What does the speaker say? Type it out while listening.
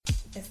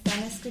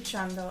Están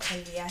escuchando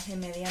El Viaje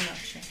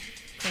Medianoche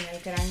con el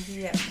gran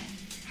Guillermo.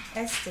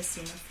 Este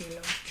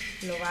cinófilo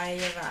lo va a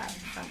llevar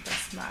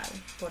fantasmal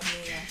por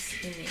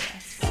millas y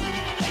millas.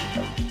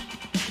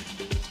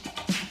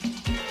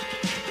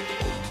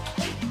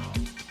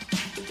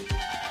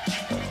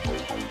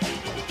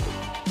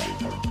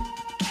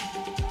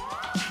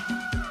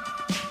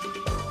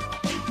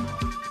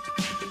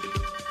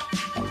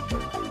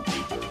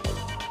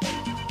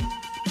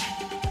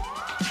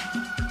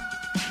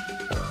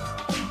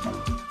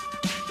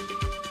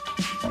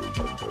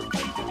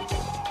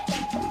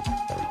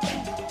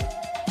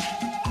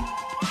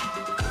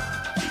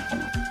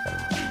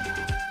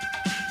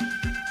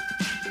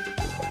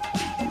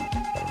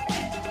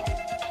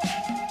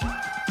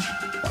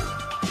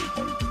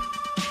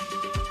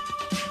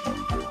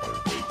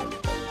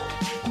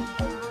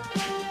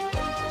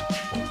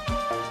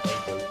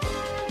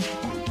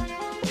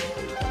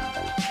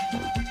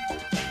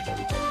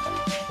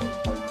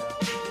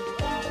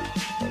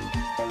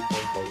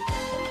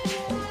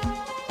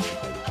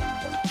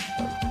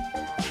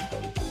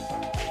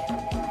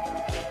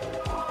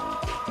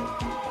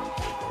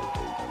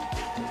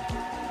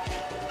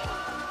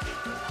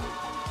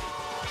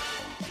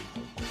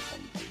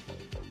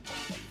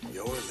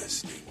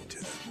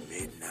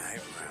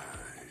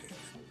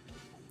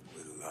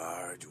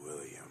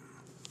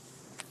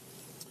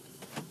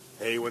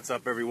 Hey, what's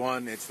up,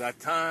 everyone? It's that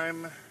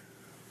time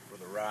for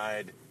the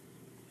ride.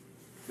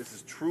 This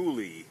is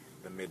truly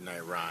the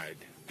Midnight Ride.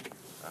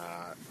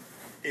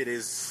 It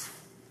is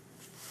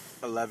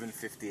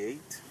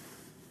 11:58.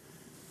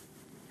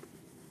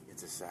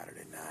 It's a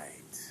Saturday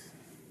night.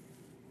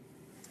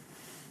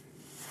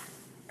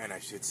 And I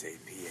should say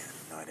PM,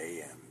 not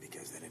AM,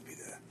 because then it'd be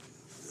the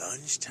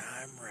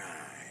lunchtime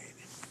ride.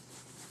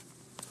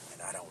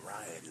 And I don't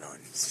ride at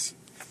lunch.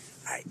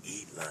 I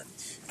eat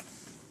lunch.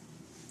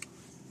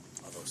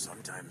 Although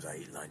sometimes I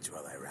eat lunch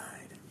while I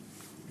ride.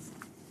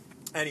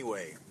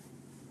 Anyway,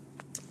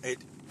 it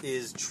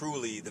is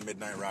truly the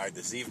Midnight Ride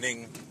this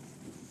evening.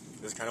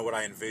 This is kind of what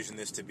I envisioned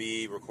this to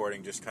be,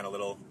 recording just kind of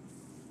little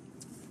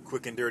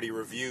quick and dirty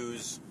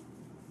reviews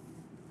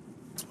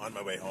on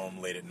my way home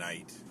late at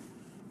night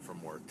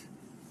from work.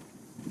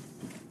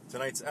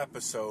 Tonight's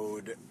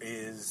episode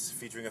is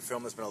featuring a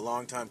film that's been a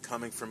long time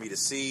coming for me to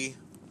see.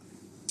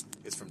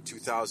 It's from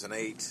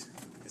 2008.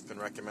 It's been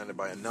recommended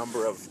by a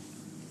number of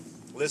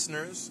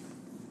listeners,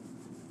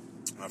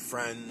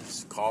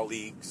 friends,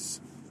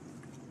 colleagues,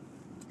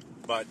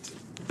 but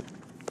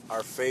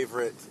our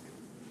favorite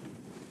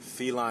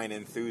feline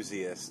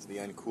enthusiast, the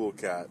uncool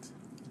cat,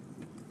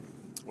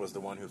 was the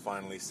one who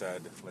finally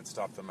said, let's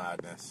stop the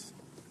madness.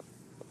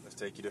 Let's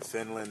take you to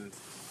Finland.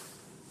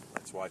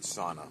 Let's watch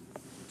Sauna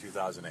in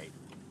 2008.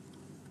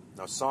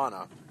 Now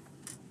Sauna,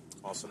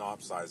 I'll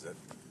synopsize it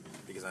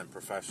because I'm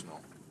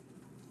professional.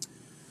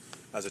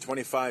 As a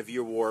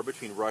 25-year war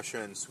between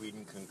Russia and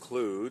Sweden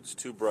concludes,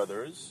 two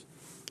brothers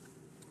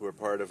who are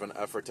part of an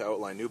effort to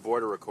outline new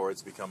border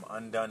accords become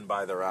undone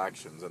by their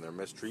actions and their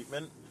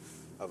mistreatment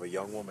of a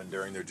young woman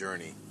during their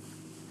journey.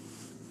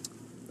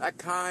 That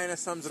kind of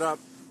sums it up,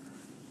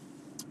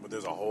 but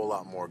there's a whole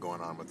lot more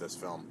going on with this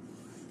film.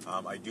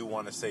 I do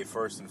want to say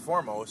first and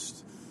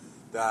foremost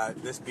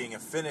that this being a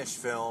Finnish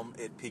film,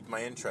 it piqued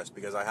my interest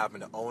because I happen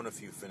to own a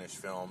few Finnish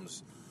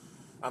films.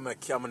 I'm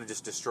gonna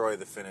just destroy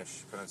the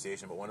Finnish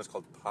pronunciation, but one is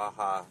called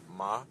Paha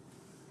Ma,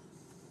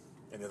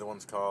 and the other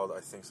one's called,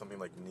 I think, something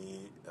like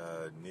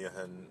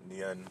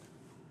Nian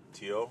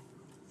Tio.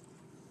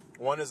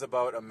 One is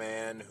about a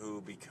man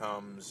who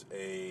becomes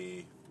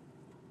like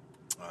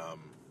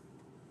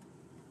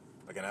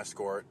an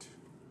escort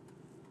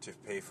to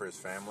pay for his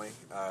family,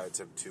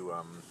 to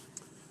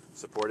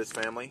support his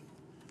family,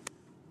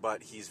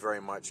 but he's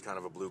very much kind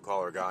of a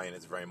blue-collar guy, and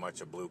it's very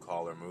much a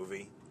blue-collar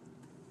movie.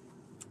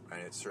 And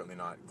it's certainly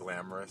not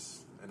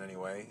glamorous in any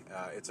way.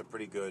 It's a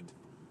pretty good,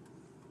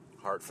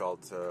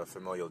 heartfelt,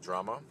 familial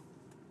drama.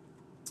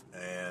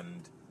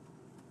 And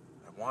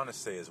I want to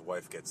say his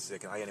wife gets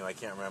sick. Anyway, I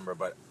can't remember,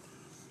 but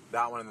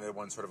that one and the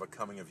one sort of a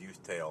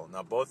coming-of-youth tale.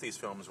 Now, both these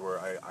films were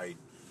I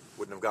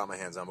wouldn't have got my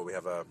hands on, but we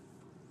have a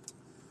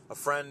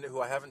friend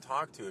who I haven't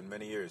talked to in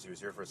many years. He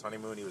was here for his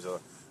honeymoon. He was an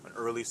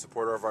early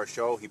supporter of our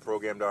show. He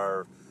programmed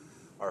our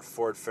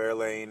Ford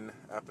Fairlane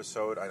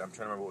episode. I'm trying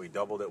to remember what we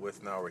doubled it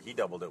with now, or he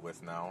doubled it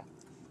with now.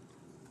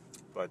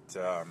 But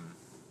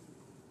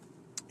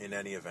in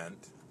any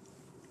event,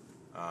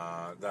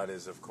 that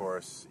is, of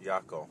course,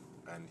 Jaakko.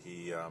 And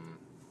he,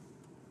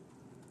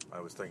 I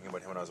was thinking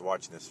about him when I was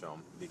watching this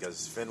film,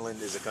 because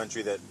Finland is a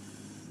country that,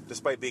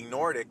 despite being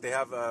Nordic, they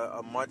have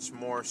a much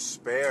more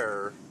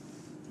spare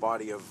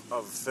body of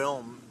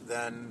film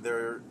than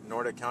their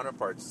Nordic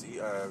counterparts.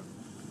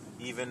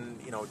 Even,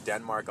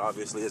 Denmark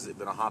obviously has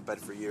been a hotbed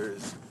for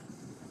years.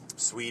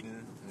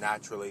 Sweden,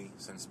 naturally,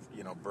 since,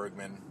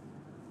 Bergman,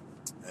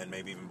 and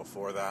maybe even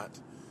before that.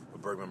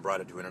 But Bergman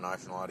brought it to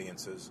international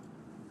audiences.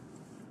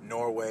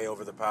 Norway,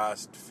 over the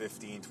past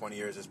 15, 20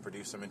 years, has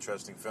produced some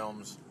interesting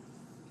films.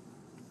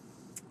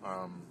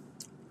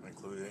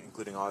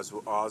 Including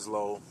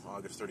Oslo,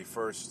 August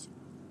 31st.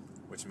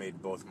 which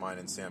made both mine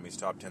and Sammy's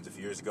top 10s a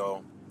few years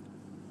ago.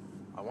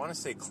 I want to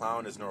say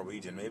Clown is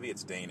Norwegian. Maybe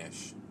it's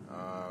Danish.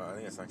 I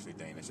think it's actually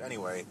Danish.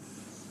 Anyway,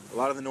 a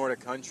lot of the Nordic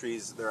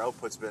countries, their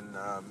output's been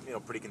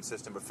pretty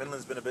consistent, but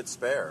Finland's been a bit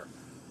spare.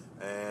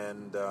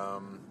 And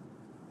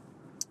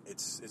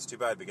it's too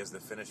bad, because the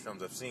Finnish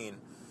films I've seen,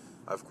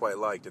 I've quite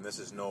liked, and this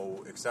is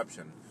no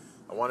exception.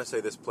 I want to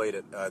say this played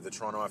at the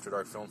Toronto After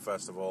Dark Film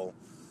Festival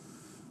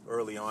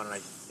early on, and I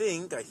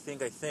think I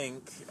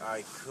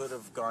could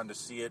have gone to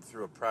see it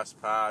through a press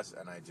pass,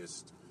 and I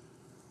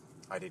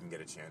didn't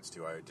get a chance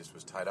to. I just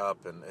was tied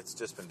up, and it's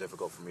just been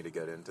difficult for me to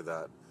get into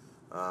that,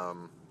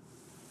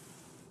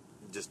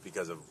 just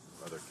because of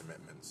other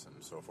commitments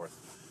and so forth.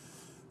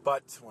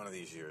 But one of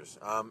these years.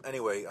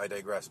 Anyway, I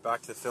digress.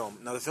 Back to the film.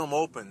 Now, the film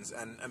opens,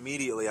 and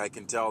immediately I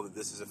can tell that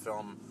this is a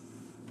film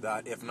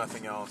that, if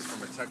nothing else,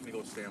 from a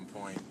technical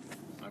standpoint,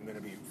 I'm going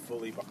to be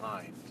fully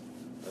behind.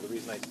 Now, the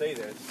reason I say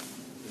this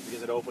is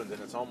because it opens,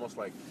 and it's almost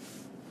like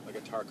a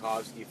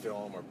Tarkovsky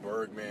film or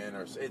Bergman,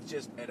 or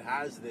it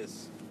has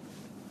this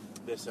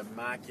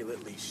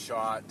immaculately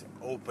shot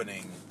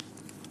opening.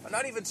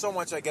 Not even so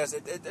much, I guess.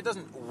 It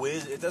doesn't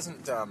whiz. It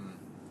doesn't.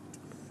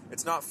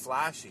 It's not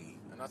flashy.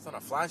 And that's not a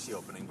flashy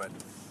opening, but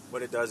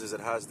what it does is it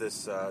has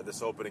this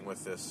opening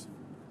with this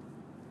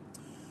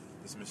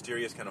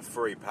mysterious kind of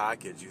furry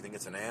package. You think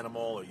it's an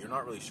animal, or you're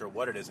not really sure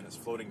what it is, and it's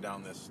floating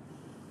down this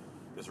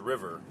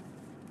river,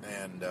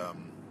 and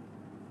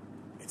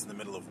it's in the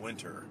middle of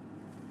winter,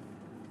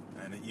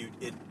 and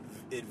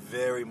it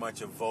very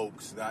much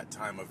evokes that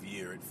time of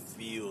year. It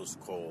feels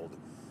cold.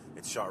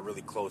 It's shot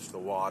really close to the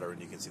water,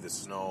 and you can see the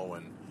snow,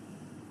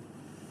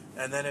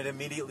 and then it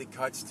immediately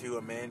cuts to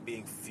a man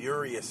being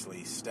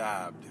furiously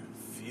stabbed,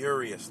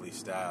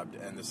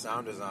 and the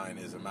sound design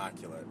is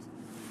immaculate.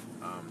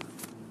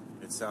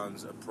 It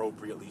sounds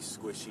appropriately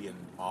squishy and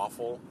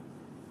awful,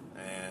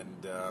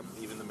 and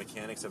even the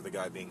mechanics of the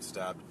guy being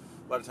stabbed.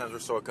 A lot of times we're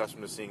so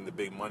accustomed to seeing the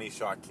big money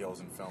shot kills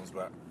in films,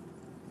 but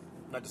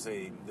not to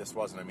say this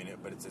wasn't,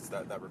 but it's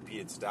that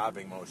repeated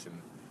stabbing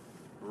motion.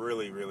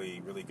 Really,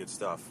 really, really good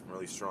stuff.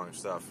 Really strong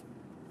stuff.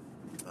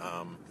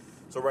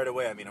 So right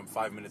away, I'm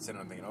 5 minutes in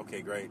and I'm thinking,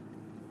 okay, great.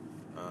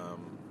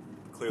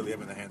 Clearly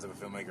I'm in the hands of a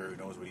filmmaker who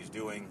knows what he's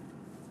doing.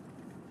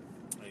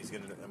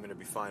 And I'm going to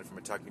be fine from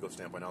a technical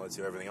standpoint. Now let's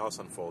see how everything else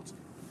unfolds.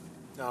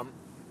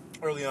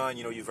 Early on,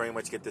 you very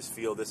much get this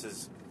feel. This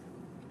is...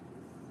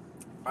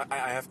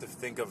 I have to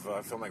think of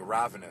a film like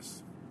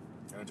Ravenous.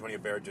 And Antonia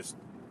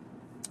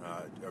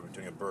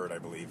Bird, I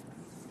believe,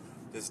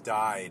 just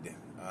died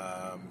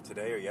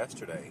today or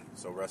yesterday,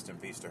 so rest in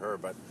peace to her.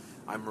 But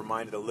I'm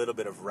reminded a little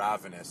bit of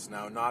Ravenous.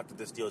 Now, not that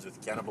this deals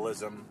with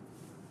cannibalism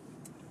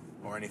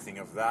or anything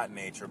of that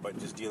nature, but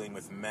just dealing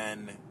with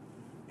men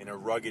in a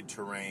rugged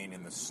terrain,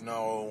 in the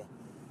snow,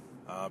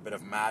 a bit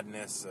of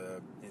madness,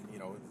 the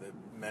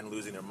men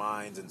losing their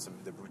minds, and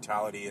the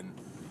brutality and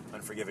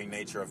unforgiving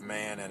nature of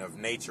man and of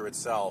nature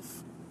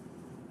itself,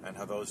 and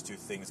how those two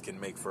things can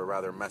make for a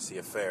rather messy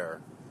affair.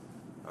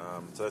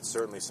 So that's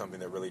certainly something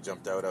that really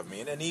jumped out of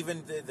me, and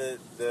even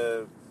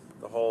the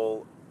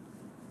whole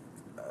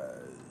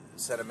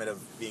sentiment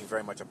of being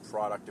very much a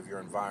product of your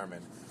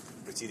environment.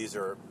 You can see these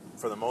are,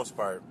 for the most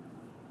part,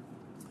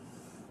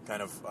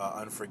 kind of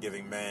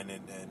unforgiving men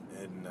in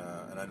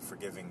an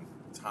unforgiving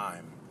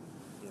time.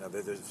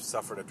 They've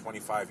suffered a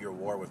 25-year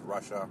war with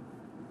Russia.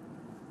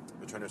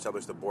 They're trying to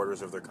establish the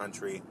borders of their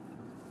country.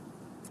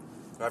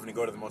 They're having to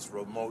go to the most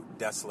remote,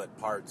 desolate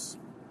parts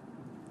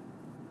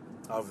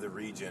of the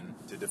region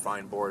to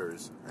define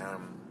borders.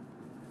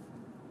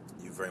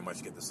 You very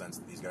much get the sense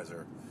that these guys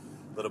are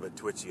a little bit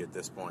twitchy at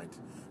this point.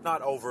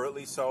 Not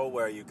overtly so,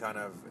 where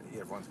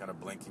everyone's kind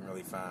of blinking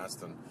really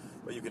fast,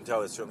 but you can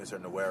tell it's certainly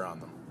starting to wear on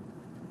them.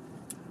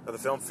 Now, the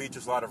film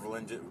features a lot of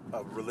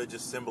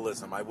religious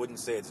symbolism. I wouldn't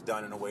say it's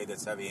done in a way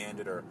that's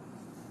heavy-handed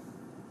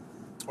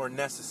or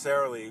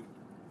necessarily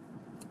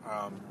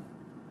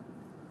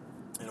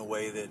in a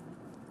way that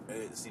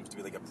it seems to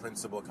be like a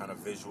principal kind of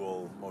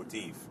visual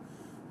motif.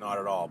 Not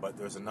at all, but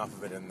there's enough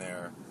of it in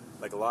there,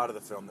 like a lot of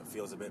the film, that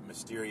feels a bit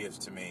mysterious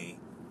to me,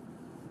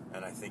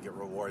 and I think it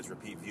rewards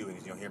repeat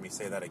viewings. You'll hear me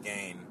say that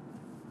again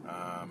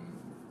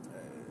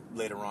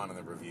later on in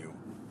the review,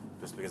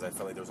 just because I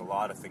felt like there was a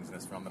lot of things in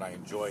this film that I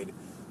enjoyed.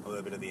 A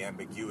little bit of the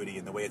ambiguity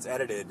and the way it's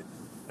edited,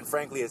 and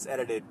frankly it's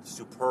edited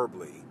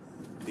superbly,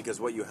 because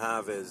what you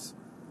have is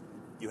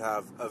you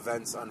have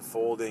events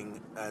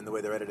unfolding, and the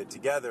way they're edited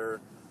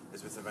together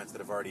is with events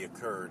that have already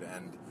occurred,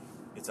 and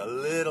it's a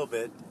little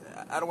bit,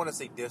 I don't want to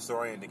say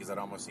disorienting, because that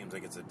almost seems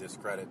like it's a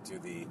discredit to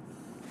the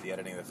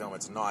editing of the film.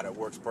 It's not. It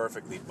works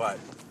perfectly, but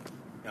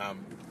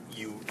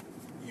you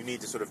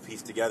need to sort of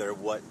piece together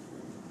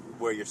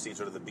where you're seeing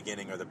sort of the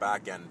beginning or the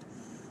back end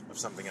of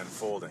something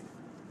unfolding.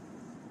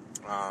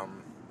 A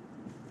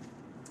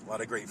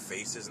lot of great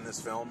faces in this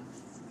film.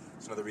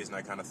 It's another reason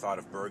I kind of thought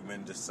of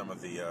Bergman, just some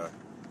of the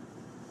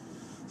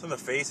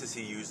faces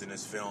he used in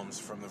his films,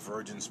 from The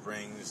Virgin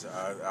Springs,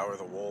 Hour of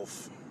the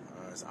Wolf.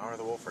 Is it Hour of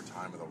the Wolf or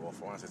Time of the Wolf?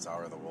 I want to say it's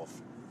Hour of the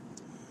Wolf.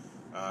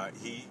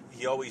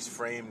 He always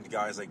framed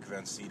guys like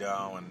Van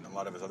Sydow and a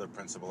lot of his other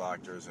principal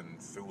actors and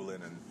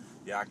Thulin and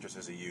the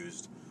actresses he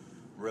used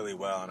really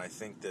well. And I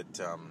think that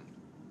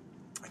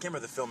I can't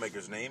remember the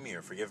filmmaker's name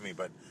here. Forgive me,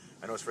 but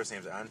I know his first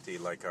name's Antti,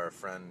 like our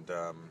friend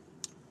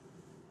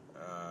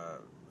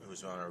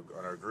who's on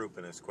our group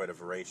and is quite a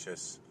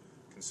voracious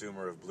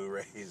consumer of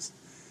Blu-rays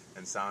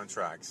and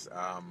soundtracks.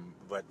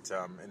 But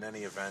in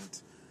any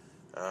event,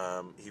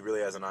 he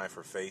really has an eye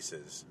for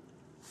faces.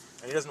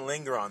 And he doesn't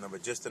linger on them,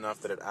 but just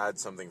enough that it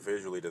adds something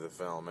visually to the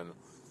film. And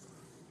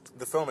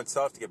the film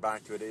itself, to get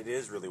back to it, it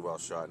is really well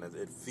shot, and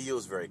it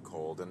feels very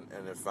cold. And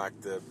in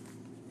fact,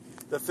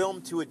 the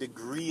film, to a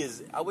degree,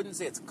 is, I wouldn't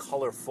say it's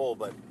colorful,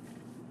 but,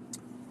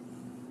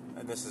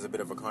 and this is a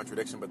bit of a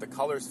contradiction, but the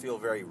colors feel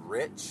very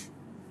rich,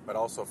 but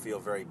also feel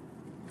very,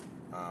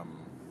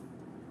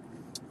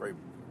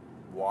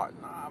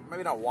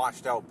 maybe not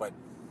washed out, but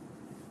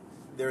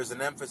there's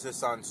an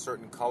emphasis on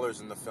certain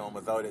colors in the film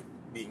without it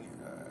being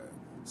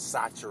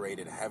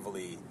saturated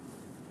heavily,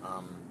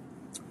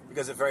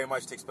 because it very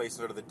much takes place in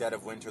sort of the dead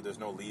of winter. There's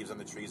no leaves on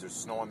the trees, there's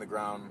snow on the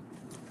ground.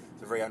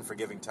 It's a very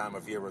unforgiving time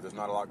of year where there's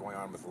not a lot going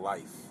on with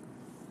life.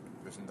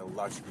 There's no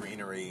lush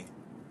greenery,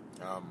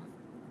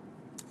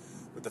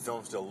 but the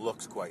film still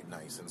looks quite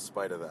nice in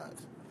spite of that,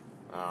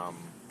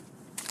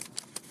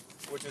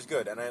 which is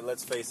good. And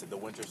let's face it, the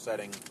winter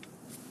setting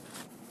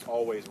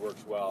always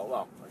works well.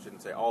 Well, I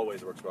shouldn't say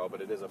always works well, but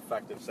it is an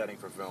effective setting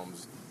for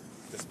films,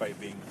 despite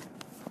being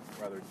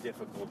rather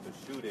difficult to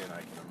shoot in,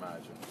 I can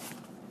imagine.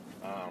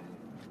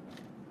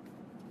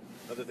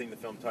 Another thing the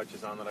film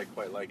touches on that I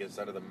quite like is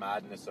sort of the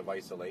madness of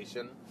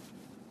isolation.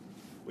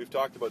 We've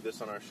talked about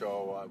this on our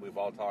show. We've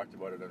all talked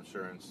about it, I'm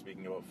sure, in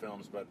speaking about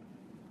films. But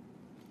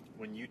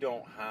when you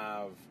don't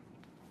have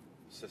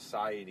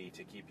society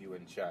to keep you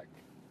in check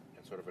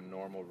and sort of a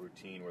normal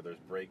routine where there's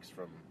breaks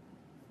from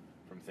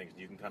things,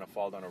 you can kind of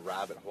fall down a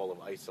rabbit hole of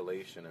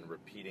isolation and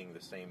repeating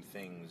the same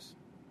things.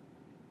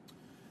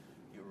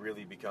 You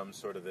really become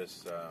sort of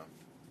this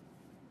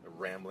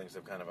ramblings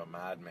of kind of a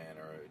madman,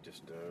 or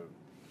just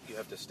you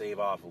have to stave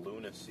off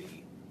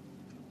lunacy,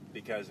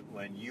 because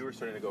when you're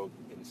starting to go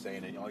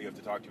insane and all you have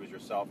to talk to is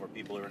yourself or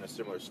people who are in a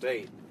similar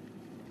state,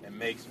 it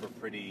makes for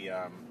pretty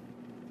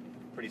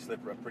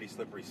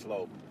slippery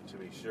slope, to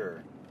be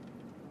sure.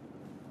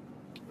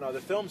 Now,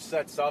 the film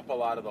sets up a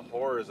lot of the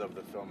horrors of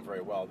the film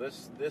very well.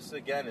 This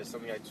again is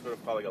something I sort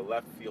of call like a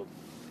left field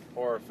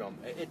horror film.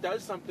 It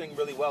does something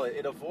really well.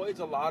 It avoids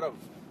a lot of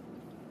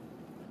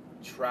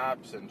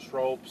traps and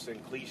tropes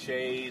and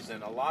cliches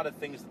and a lot of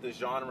things that the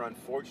genre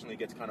unfortunately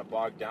gets kind of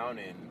bogged down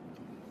in,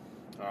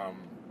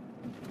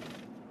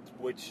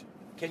 which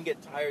can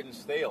get tired and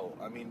stale.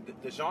 I mean,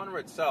 the genre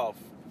itself,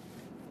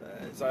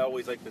 as I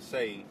always like to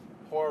say,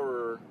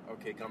 horror,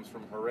 comes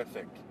from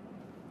horrific.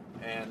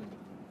 And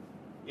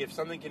if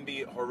something can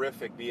be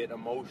horrific, be it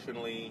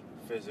emotionally,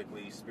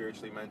 physically,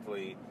 spiritually,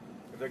 mentally,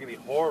 if there can be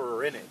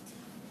horror in it,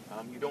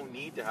 you don't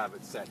need to have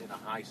it set in a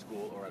high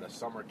school or at a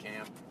summer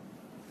camp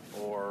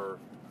or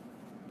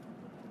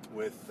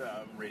with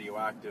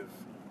radioactive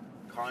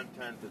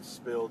content that's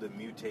spilled and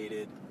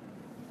mutated.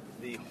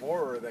 The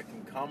horror that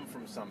can come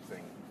from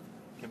something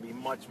can be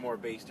much more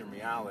based in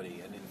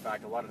reality, and in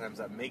fact, a lot of times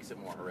that makes it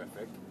more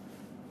horrific.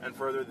 And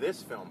further,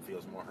 this film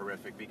feels more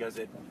horrific because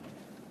it,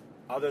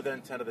 other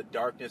than kind of the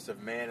darkness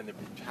of man and the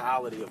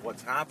brutality of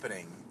what's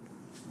happening,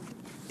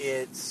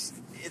 it's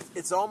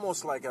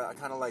almost like a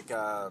kind of like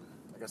a,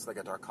 I guess like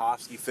a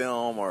Tarkovsky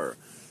film, or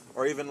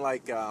even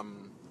like a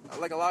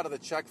lot of the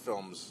Czech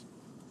films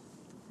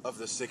of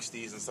the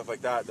 60s and stuff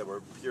like that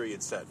were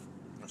period set,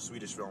 or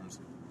Swedish films.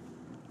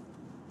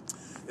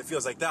 It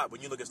feels like that.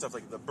 When you look at stuff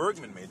like the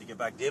Bergman made, to get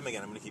back to him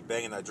again, I'm going to keep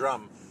banging that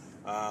drum,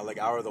 like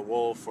Hour of the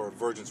Wolf or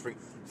Virgin Spring,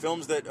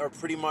 films that are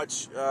pretty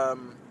much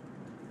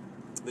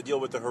that deal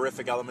with the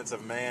horrific elements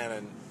of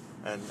man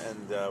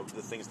and the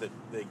things that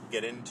they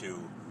get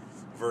into,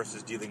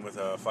 versus dealing with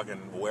a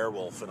fucking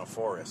werewolf in a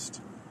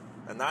forest.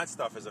 And that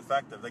stuff is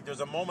effective. Like,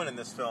 there's a moment in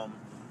this film,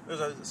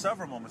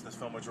 several moments in this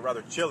film which are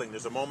rather chilling.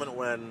 There's a moment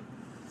when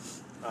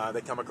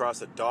they come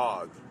across a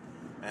dog,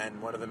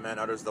 and one of the men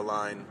utters the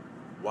line,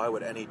 "Why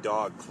would any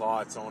dog claw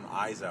its own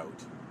eyes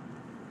out?"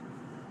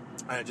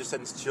 And it just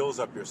sends chills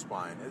up your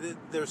spine.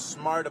 They're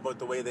smart about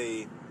the way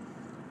they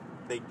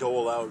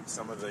dole out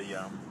some of the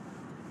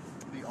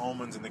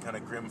omens and the kind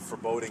of grim,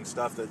 foreboding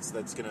stuff that's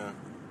going to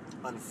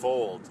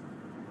unfold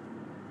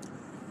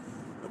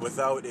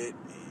without it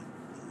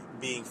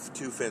being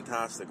too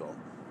fantastical.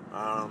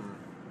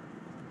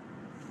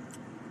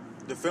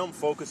 The film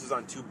focuses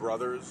on two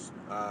brothers,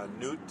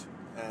 Newt,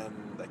 and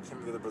I can't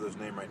remember the other brother's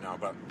name right now,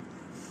 but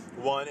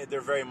one,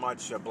 they're very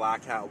much a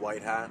black hat,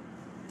 white hat.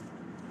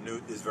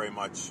 Newt is very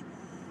much,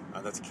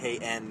 that's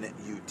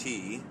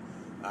K-N-U-T.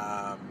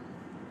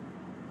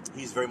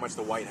 He's very much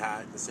the white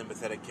hat, the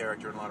sympathetic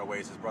character in a lot of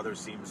ways. His brother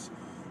seems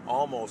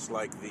almost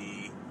like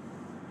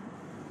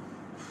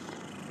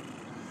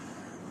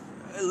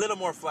a little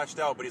more fleshed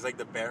out, but he's like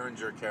the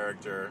Berenger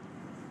character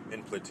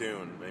in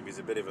Platoon. Maybe he's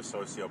a bit of a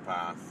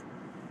sociopath,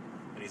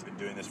 and he's been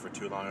doing this for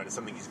too long, and it's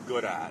something he's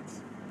good at.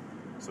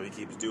 So he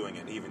keeps doing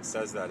it. He even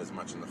says that as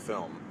much in the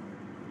film.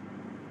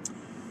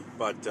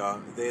 But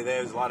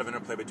there's a lot of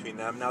interplay between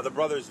them. Now, the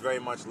brothers very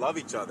much love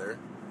each other,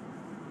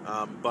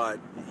 but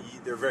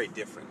they're very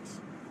different,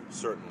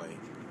 certainly.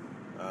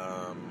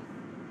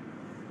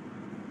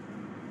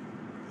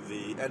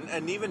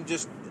 And even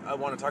just, I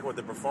want to talk about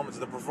the performances.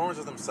 The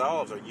performances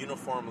themselves are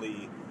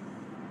uniformly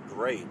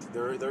great.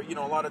 They're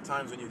a lot of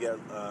times when you get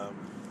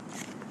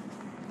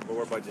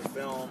lower budget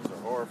films or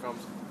horror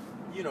films,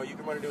 you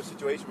can run into a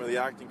situation where the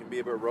acting can be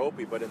a bit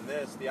ropey, but in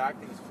this, the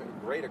acting is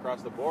great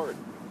across the board.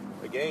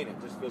 Again,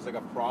 it just feels like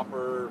a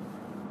proper,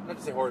 not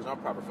to say horror is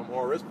not proper film,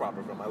 horror is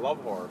proper film. I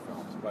love horror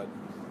films, but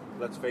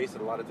let's face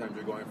it, a lot of times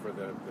you're going for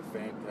the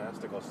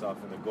fantastical stuff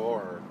and the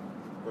gore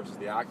versus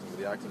the acting.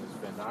 The acting is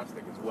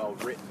fantastic. It's well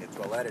written. It's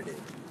well edited.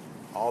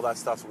 All that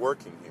stuff's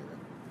working here.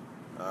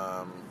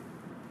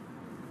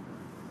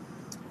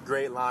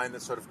 Great line,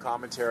 that sort of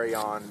commentary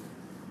on,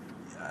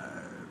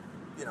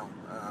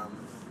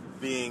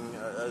 being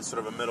a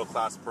sort of a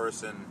middle-class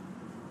person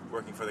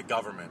working for the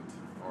government,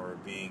 or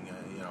being,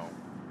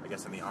 I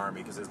guess in the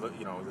army, because this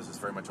is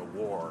very much a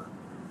war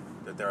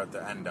that they're at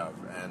the end of.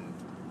 And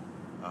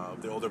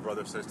the older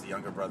brother says to the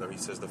younger brother, he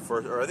says I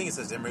think he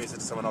says to him, he says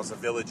to someone else, a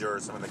villager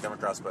or someone they come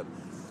across, but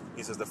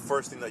he says the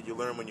first thing that you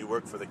learn when you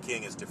work for the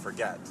king is to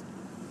forget.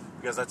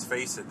 Because let's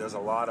face it, there's a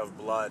lot of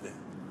blood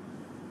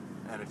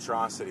and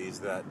atrocities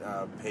that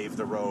pave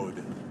the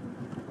road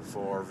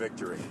for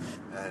victory,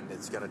 and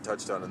it's kind of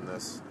touched on in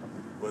this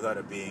without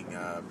it being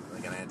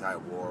like an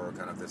anti-war or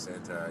kind of this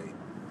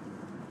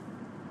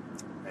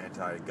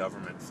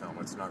anti-government film.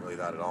 It's not really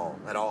that at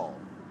all,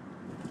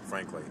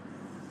 frankly.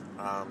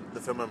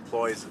 The film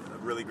employs a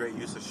really great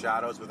use of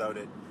shadows without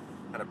it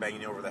kind of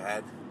banging you over the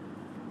head,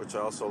 which I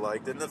also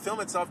liked. And the film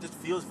itself just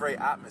feels very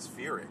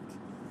atmospheric.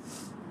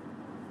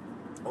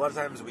 A lot of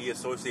times we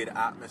associate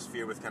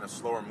atmosphere with kind of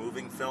slower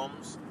moving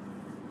films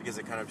because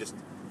it kind of just,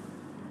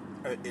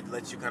 it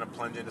lets you kind of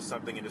plunge into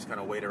something and just kind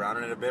of wait around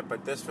in it a bit.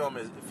 But this film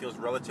it feels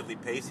relatively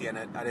pacey, and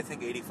at I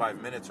think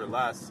 85 minutes or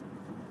less,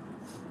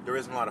 there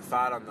isn't a lot of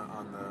fat on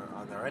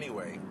there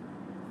anyway.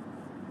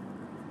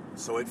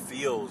 So it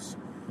feels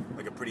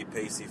like a pretty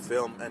pacey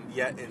film, and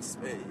yet in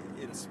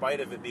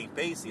spite of it being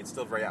pacey, it's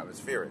still very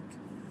atmospheric.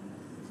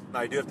 Now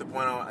I do have to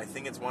point out, I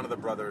think it's one of the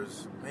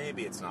brothers,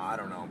 maybe it's not, I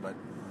don't know, but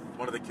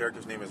one of the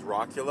characters' name is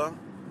Rockula,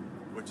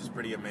 which is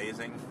pretty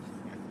amazing.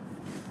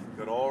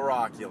 Good old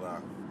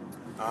Rockula.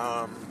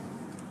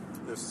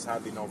 There's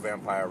sadly no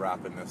vampire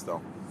rap in this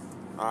though.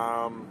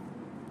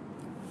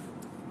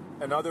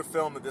 Another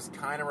film that this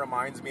kind of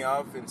reminds me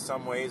of in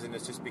some ways, and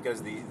it's just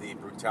because the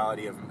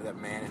brutality that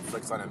man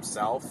inflicts on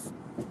himself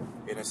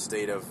in a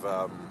state of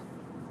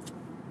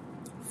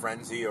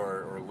frenzy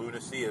or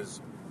lunacy,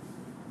 is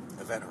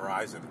Event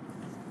Horizon.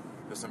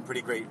 There's some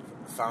pretty great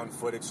found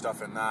footage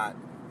stuff in that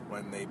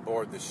when they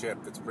board the ship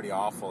that's pretty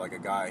awful, like a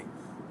guy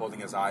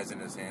holding his eyes in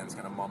his hands,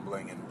 kind of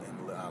mumbling in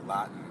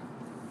Latin.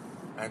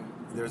 And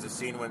there's a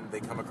scene when they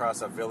come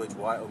across a village,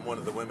 one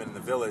of the women in the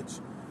village,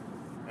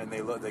 and they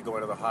go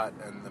into the hut,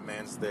 and the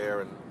man's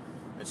there, and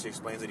she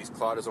explains that he's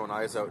clawed his own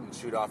eyes out and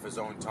chewed off his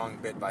own tongue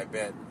bit by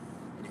bit.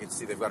 And you can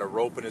see they've got a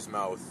rope in his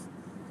mouth,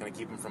 kind of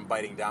keep him from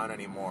biting down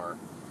anymore.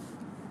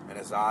 And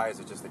his eyes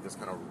are just like this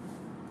kind of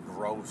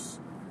gross,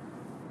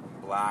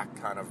 black,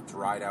 kind of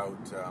dried out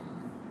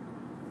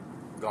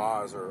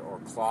gauze or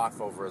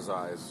cloth over his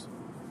eyes.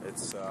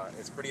 It's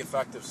pretty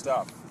effective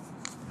stuff.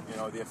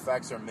 The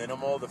effects are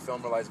minimal. The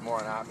film relies more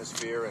on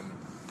atmosphere and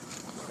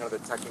kind of the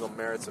technical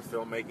merits of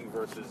filmmaking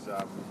versus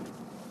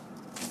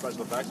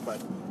special effects,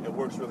 but it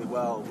works really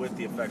well with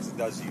the effects it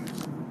does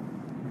use.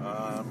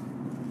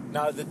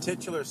 Now, the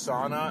titular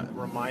Sauna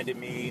reminded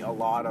me a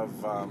lot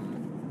of,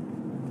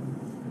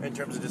 in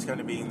terms of just kind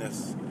of being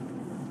this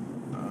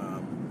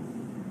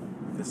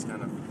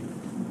kind of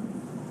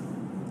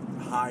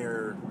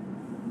higher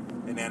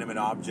inanimate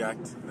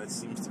object that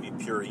seems to be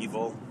pure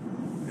evil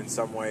in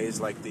some ways,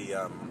 like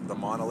the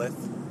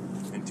monolith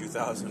in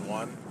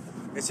 2001.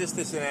 It's just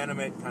this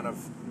inanimate kind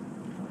of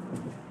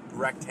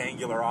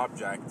rectangular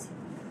object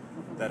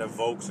that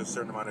evokes a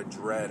certain amount of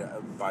dread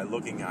by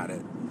looking at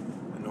it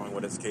and knowing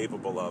what it's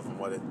capable of and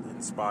what it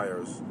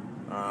inspires.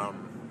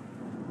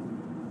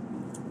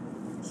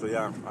 So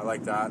yeah, I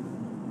like that.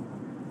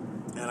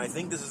 And I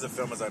think this is a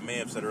film, as I may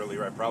have said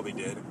earlier, I probably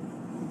did,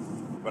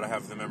 but I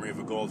have the memory of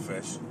a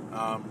goldfish.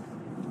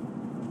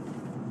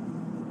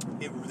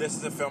 This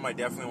is a film I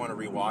definitely want to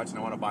rewatch, and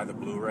I want to buy the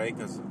Blu-ray,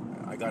 because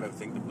I got to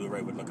think the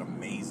Blu-ray would look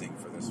amazing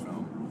for this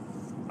film.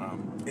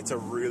 It's a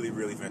really,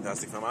 really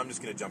fantastic film. I'm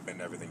just going to jump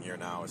into everything here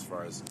now as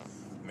far as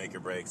make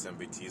or breaks,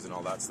 MVTs, and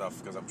all that stuff,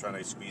 because I'm trying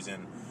to squeeze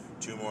in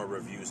 2 more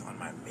reviews on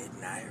my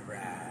midnight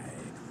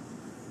ride.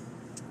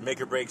 Make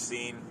or break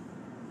scene.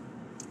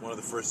 One of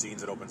the first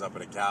scenes that opens up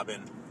in a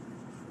cabin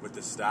with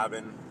the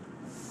stab-in,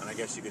 and I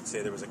guess you could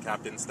say there was a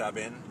captain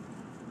stab-in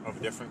of a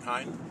different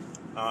kind.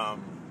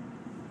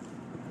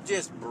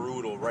 Just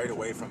brutal right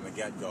away from the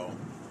get-go.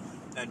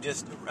 And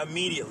just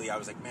immediately I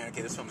was like, man,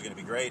 okay, this film's going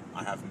to be great.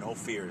 I have no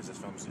fears. This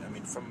film's,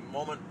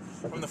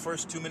 from the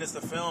first 2 minutes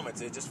of the film, it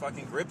just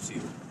fucking grips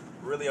you.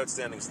 Really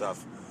outstanding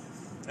stuff.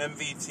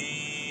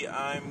 MVT,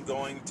 I'm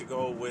going to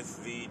go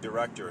with the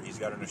director. He's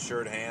got an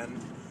assured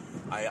hand.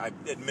 I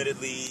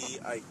admittedly,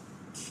 I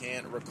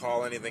can't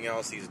recall anything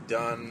else he's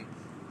done.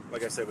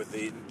 Like I said, with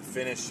the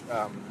Finnish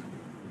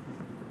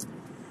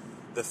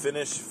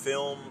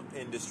film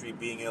industry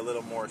being a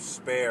little more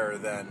spare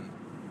than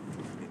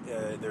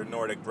their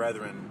Nordic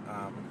brethren,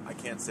 I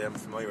can't say I'm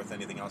familiar with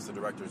anything else the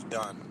director's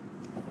done.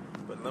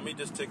 But let me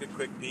just take a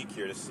quick peek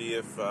here to see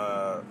if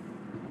unless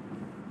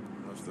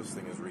this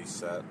thing is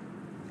reset.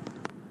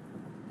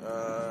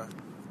 Does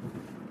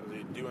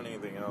he do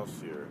anything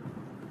else here?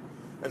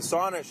 And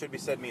sauna, it should be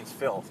said, means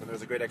filth, and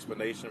there's a great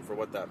explanation for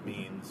what that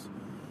means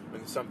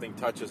when something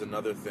touches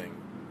another thing.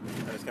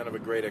 And it's kind of a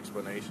great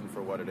explanation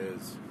for what it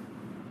is.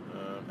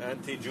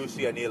 Antti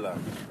Jussianila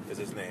is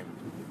his name,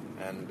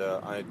 and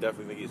I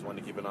definitely think he's one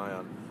to keep an eye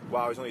on.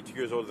 Wow, he's only 2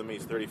 years older than me.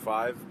 He's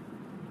 35.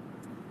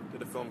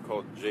 Did a film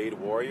called Jade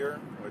Warrior,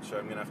 which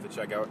I'm going to have to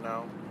check out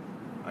now,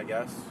 I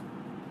guess.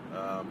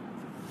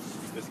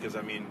 Just because,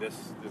 I mean,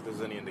 if this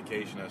is any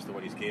indication as to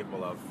what he's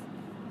capable of,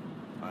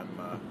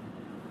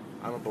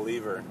 I'm a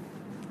believer,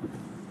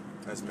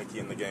 as Mickey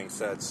and the gang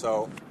said.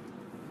 So,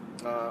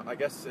 I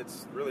guess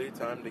it's really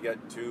time to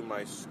get to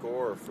my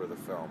score for the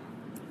film.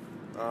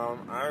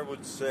 I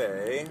would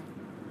say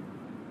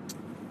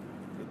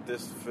that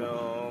this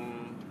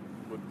film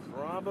would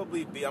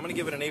probably be, I'm going to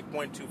give it an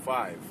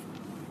 8.25.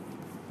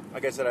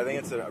 Like I said, I think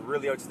it's a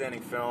really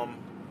outstanding film.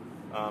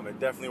 It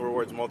definitely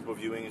rewards multiple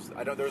viewings.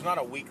 There's not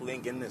a weak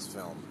link in this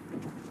film.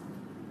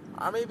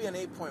 Maybe an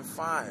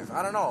 8.5.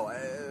 I don't know.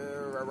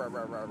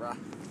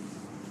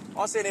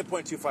 I'll say an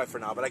 8.25 for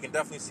now, but I can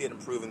definitely see it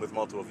improving with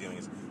multiple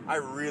viewings. I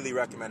really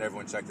recommend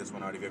everyone check this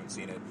one out if you haven't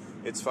seen it.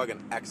 It's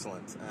fucking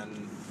excellent.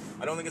 And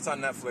I don't think it's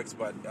on Netflix,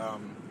 but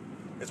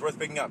it's worth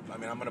picking up. I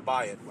mean, I'm going to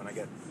buy it when I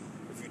get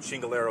a few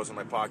chingoleros in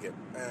my pocket.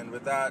 And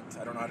with that,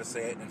 I don't know how to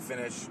say it in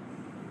Finnish, so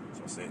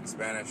I'll say it in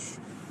Spanish.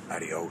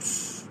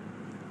 Adios.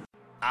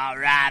 All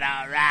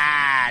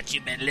right.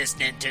 You've been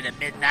listening to the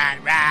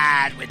Midnight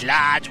Ride with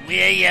Lodge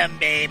William,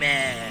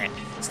 baby.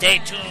 Stay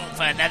tuned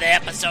for another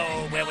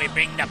episode where we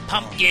bring the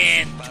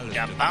pumpkin to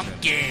the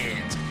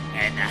bumpkins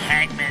and the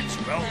hangman's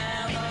rope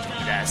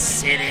to the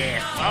city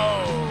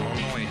folk.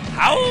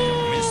 How?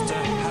 Mr.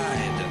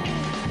 Hyde.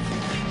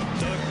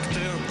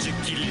 Dr.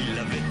 Jekyll, il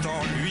avait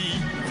en lui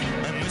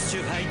un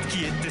Monsieur Hyde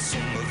qui était son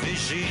mauvais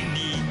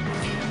génie.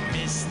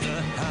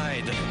 Mr.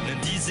 Hyde ne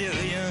disait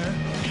rien,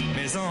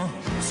 mais en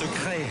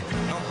secret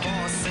n'en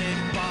pensait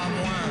pas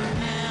moins.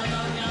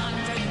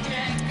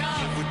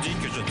 Je vous dis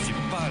que je ne suis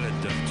pas le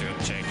Dr.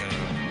 Jekyll.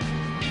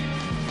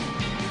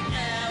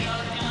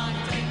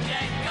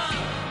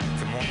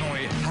 Que mon nom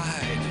est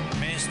Hyde,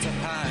 Mr.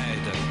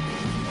 Hyde.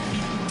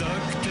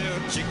 Dr.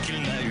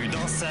 Jekyll n'a eu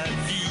dans sa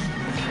vie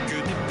que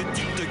des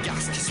petites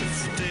garces qui se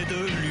foutaient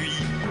de lui.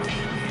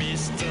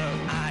 Mr.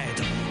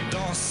 Hyde,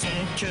 dans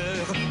son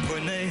cœur,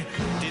 prenait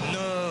des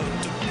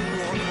notes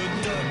pour le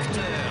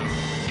docteur.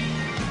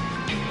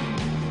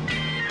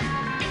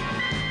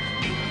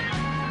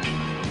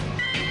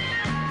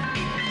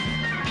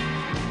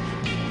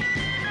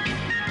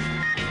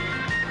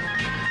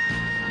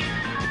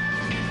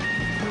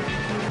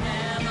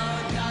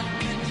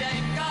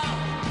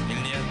 Il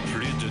n'y a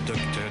plus de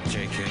Dr.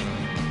 Jekyll.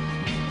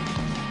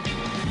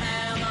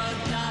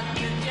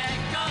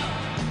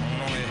 Mon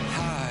nom est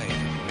Hyde,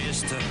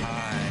 Mr.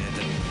 Hyde.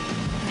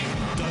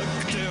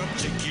 Dr.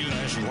 Jekyll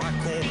un jour a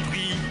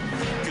compris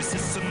que c'est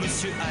ce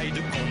Monsieur Hyde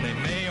qu'on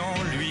aimait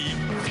en lui.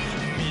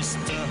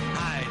 Mr.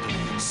 Hyde,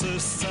 ce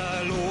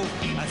salaud,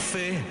 a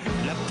fait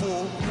la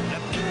peau